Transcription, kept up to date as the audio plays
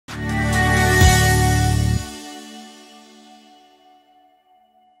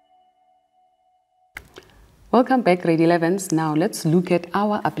Welcome back, grade 11s. Now let's look at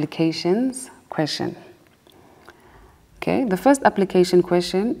our applications question. Okay, the first application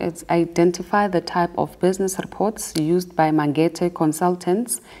question is identify the type of business reports used by Mangete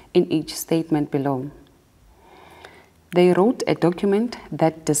consultants in each statement below. They wrote a document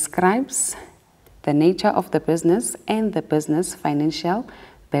that describes the nature of the business and the business financial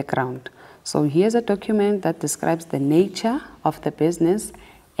background. So here's a document that describes the nature of the business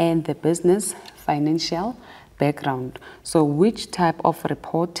and the business financial background. So which type of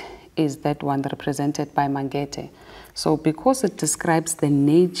report is that one represented by Mangete? So because it describes the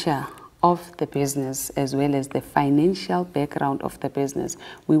nature of the business as well as the financial background of the business,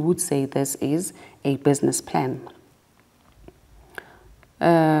 we would say this is a business plan.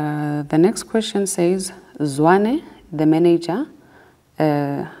 The next question says, Zwane, the manager,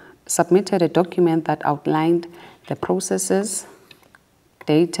 submitted a document that outlined the processes,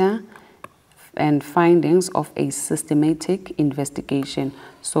 data, and findings of a systematic investigation.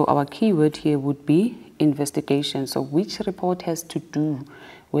 So our keyword here would be investigation. So which report has to do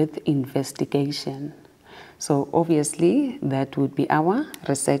with investigation? So obviously that would be our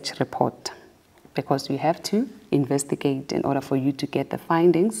research report, because you have to investigate in order for you to get the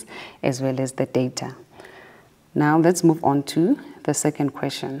findings as well as the data. Now let's move on to the second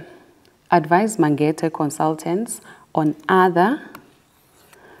question. Advise Mangete consultants on other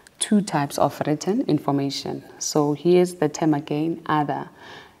two types of written information. So here's the term again, other.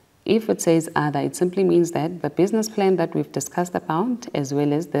 If it says other, it simply means that the business plan that we've discussed about, as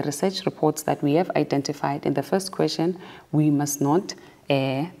well as the research reports that we have identified in the first question, we must not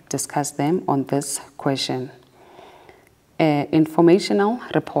discuss them on this question. Informational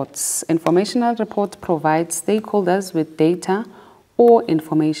reports. Informational reports provide stakeholders with data or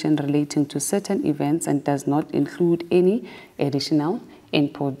information relating to certain events and does not include any additional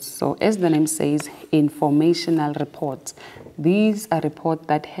inputs. So as the name says, informational reports. These are reports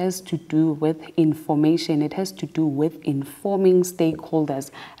that has to do with information. It has to do with informing stakeholders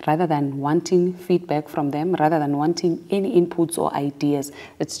rather than wanting feedback from them, rather than wanting any inputs or ideas.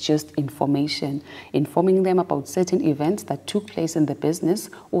 It's just information, informing them about certain events that took place in the business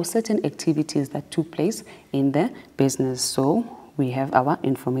or certain activities that took place in the business. So we have our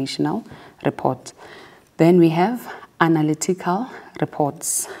informational report. Then we have analytical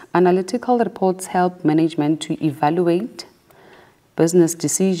reports. Analytical reports help management to evaluate business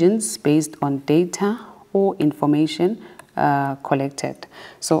decisions based on data or information collected.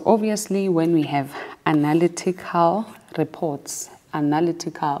 So obviously when we have analytical reports,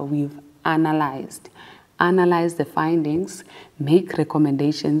 we've analyzed the findings, make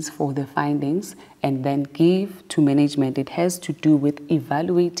recommendations for the findings, and then give to management. It has to do with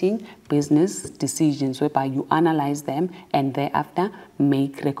evaluating business decisions, whereby you analyze them and thereafter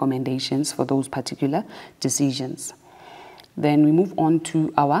make recommendations for those particular decisions. Then we move on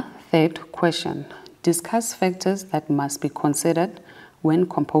to our third question. Discuss factors that must be considered when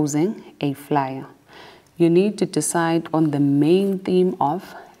composing a flyer. You need to decide on the main theme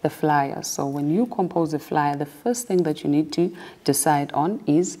of the flyer. So when you compose a flyer, the first thing that you need to decide on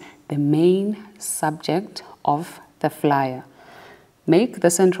is the main subject of the flyer. Make the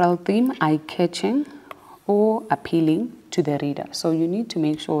central theme eye-catching or appealing to the reader. So you need to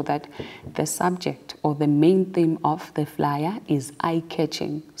make sure that the subject or the main theme of the flyer is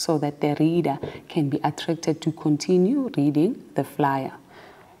eye-catching so that the reader can be attracted to continue reading the flyer.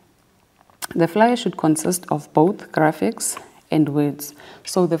 The flyer should consist of both graphics and words.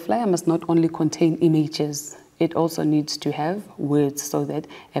 So the flyer must not only contain images, it also needs to have words so that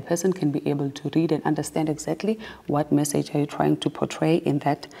a person can be able to read and understand exactly what message are you trying to portray in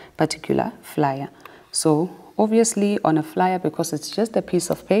that particular flyer. So obviously on a flyer, because it's just a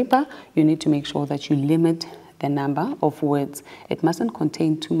piece of paper, you need to make sure that you limit the number of words. It mustn't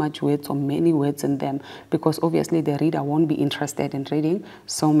contain too much words or many words in them, because obviously the reader won't be interested in reading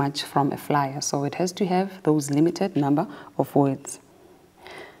so much from a flyer. So it has to have those limited number of words.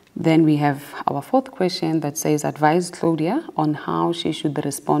 Then we have our fourth question that says, advise Claudia on how she should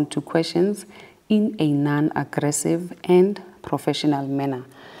respond to questions in a non-aggressive and professional manner.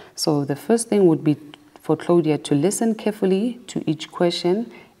 So the first thing would be for Claudia to listen carefully to each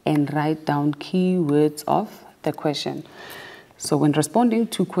question and write down key words of the question. So when responding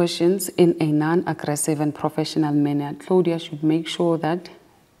to questions in a non-aggressive and professional manner, Claudia should make sure that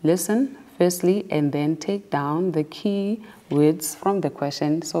listen firstly and then take down the key words from the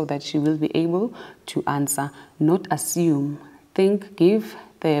question so that she will be able to answer. Not assume. Think, give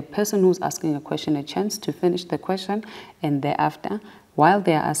the person who's asking a question a chance to finish the question, and thereafter, while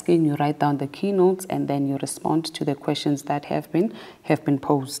they are asking, you write down the keynotes and then you respond to the questions that have been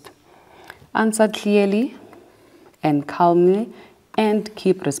posed. Answer clearly and calmly, and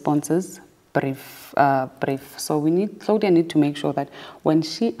keep responses brief. So Claudia need to make sure that when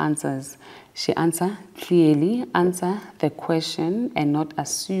she answers, she answer clearly, answer the question and not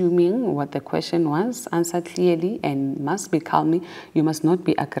assuming what the question was. Answer clearly and must be calmly. You must not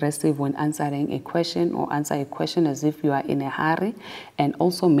be aggressive when answering a question, or answer a question as if you are in a hurry. And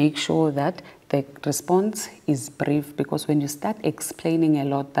also make sure that the response is brief, because when you start explaining a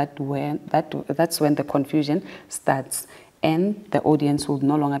lot, that's when the confusion starts. And the audience will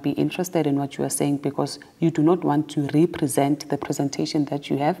no longer be interested in what you are saying, because you do not want to represent the presentation that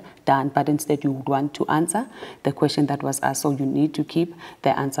you have done, but instead you would want to answer the question that was asked. So you need to keep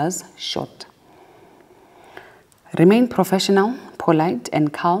the answers short. Remain professional, polite,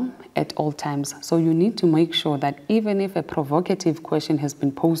 and calm at all times. So you need to make sure that even if a provocative question has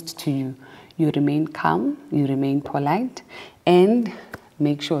been posed to you, you remain calm, you remain polite, and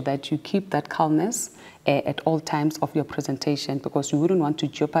make sure that you keep that calmness at all times of your presentation, because you wouldn't want to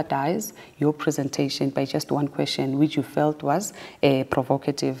jeopardize your presentation by just one question which you felt was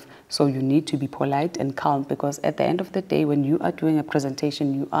provocative. So you need to be polite and calm, because at the end of the day, when you are doing a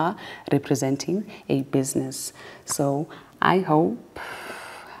presentation, you are representing a business. So I hope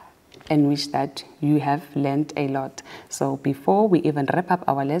and wish that you have learned a lot. So before we even wrap up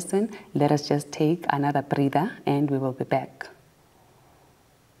our lesson, let us just take another breather and we will be back.